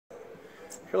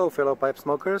Hello fellow pipe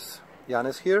smokers,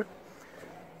 Janez here.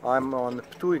 I'm on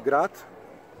Ptuj grad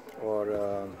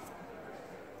or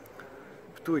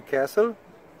Ptuj castle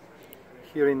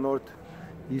here in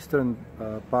northeastern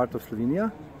part of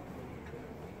Slovenia.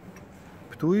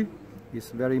 Ptuj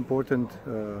is a very important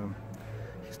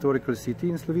historical city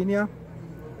in Slovenia,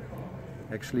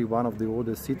 actually one of the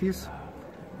oldest cities,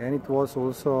 and it was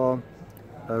also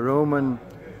a Roman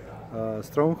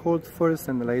stronghold first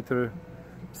and later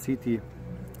city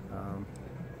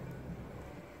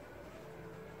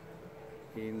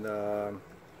in the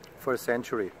first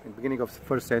century, in the beginning of the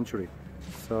first century.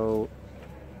 So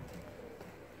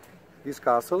this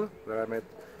castle where I'm at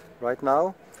right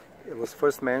now, it was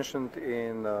first mentioned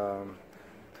in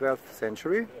 12th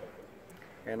century,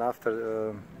 and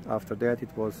after that it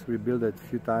was rebuilt a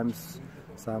few times.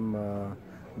 Some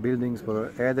buildings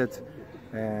were added,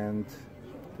 and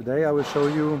today I will show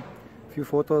you a few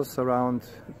photos around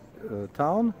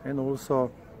town and also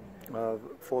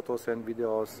photos and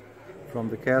videos from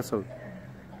the castle.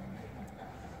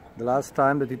 The last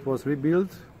time that it was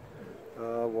rebuilt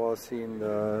was in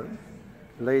the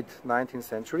late 19th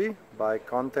century by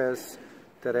Countess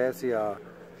Theresia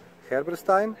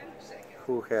Herberstein,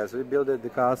 who has rebuilt the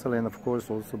castle and of course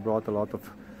also brought a lot of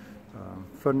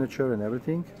furniture and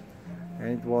everything.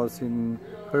 And it was in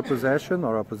her possession,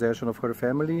 or a possession of her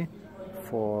family,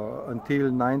 for until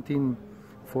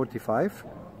 1945,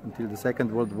 until the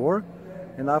Second World War.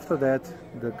 And after that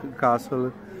the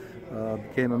castle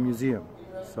became a museum.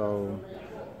 So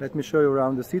let me show you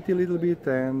around the city a little bit,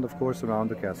 and of course around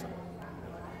the castle.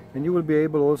 And you will be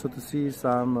able also to see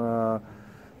some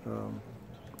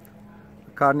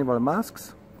carnival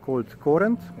masks called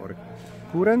current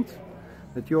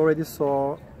that you already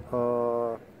saw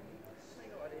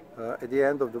at the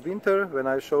end of the winter when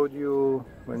I showed you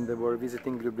when they were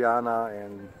visiting Ljubljana.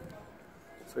 And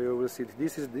so you will see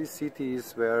this city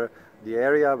is where the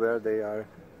area where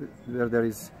there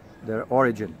is their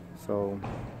origin. So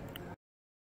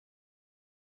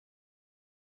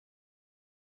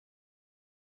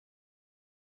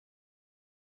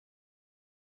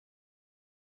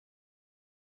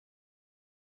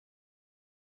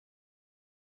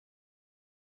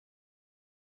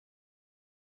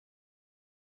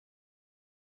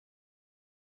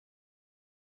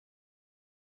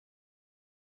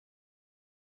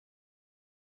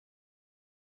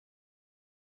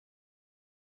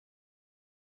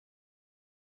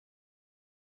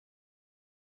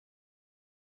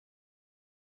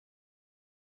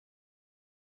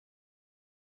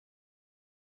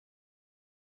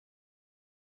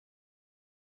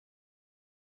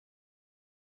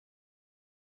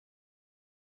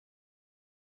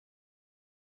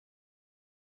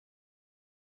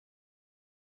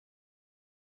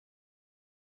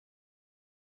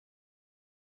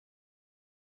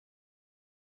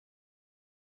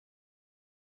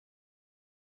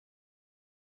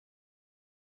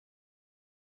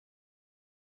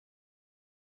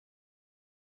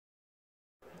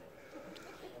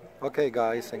okay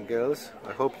guys and girls,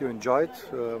 I hope you enjoyed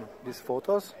these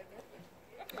photos.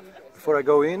 Before I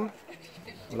go in,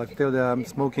 I'd like to tell that I'm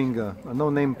smoking a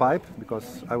no-name pipe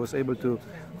because I was able to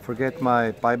forget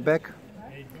my pipe bag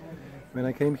when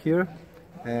I came here,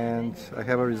 and I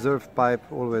have a reserve pipe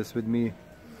always with me,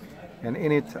 and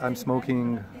in it I'm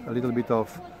smoking a little bit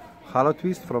of Halo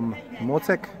Twist from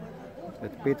Mocek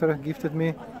that Peter gifted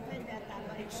me.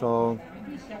 So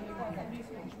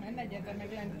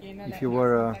if you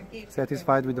were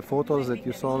satisfied with the photos that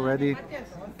you saw already,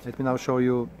 let me now show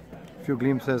you a few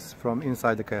glimpses from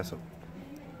inside the castle.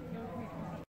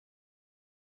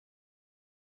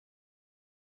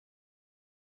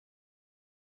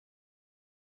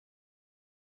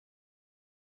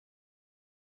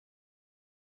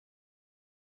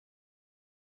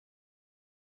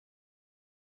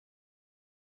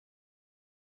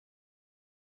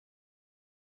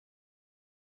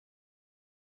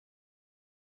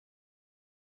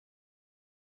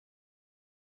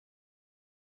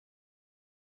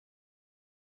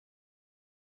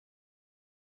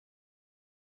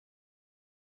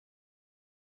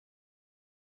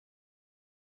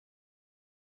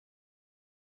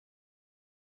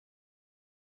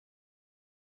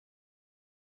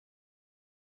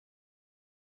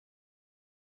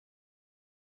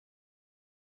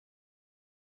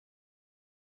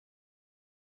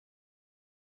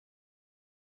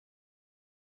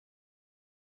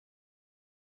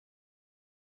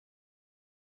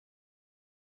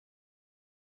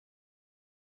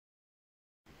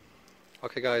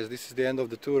 Okay guys, this is the end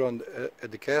of the tour at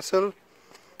the castle.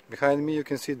 Behind me you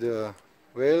can see the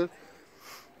well,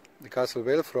 the castle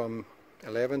well from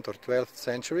 11th or 12th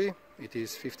century, It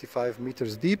is 55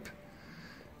 meters deep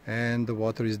and the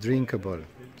water is drinkable.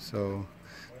 So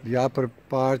the upper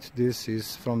part, this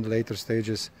is from the later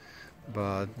stages,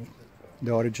 but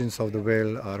the origins of the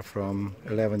well are from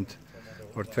 11th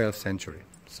or 12th century.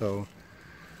 So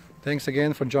thanks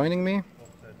again for joining me,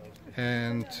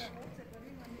 and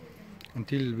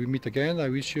until we meet again, I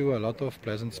wish you a lot of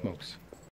pleasant smokes.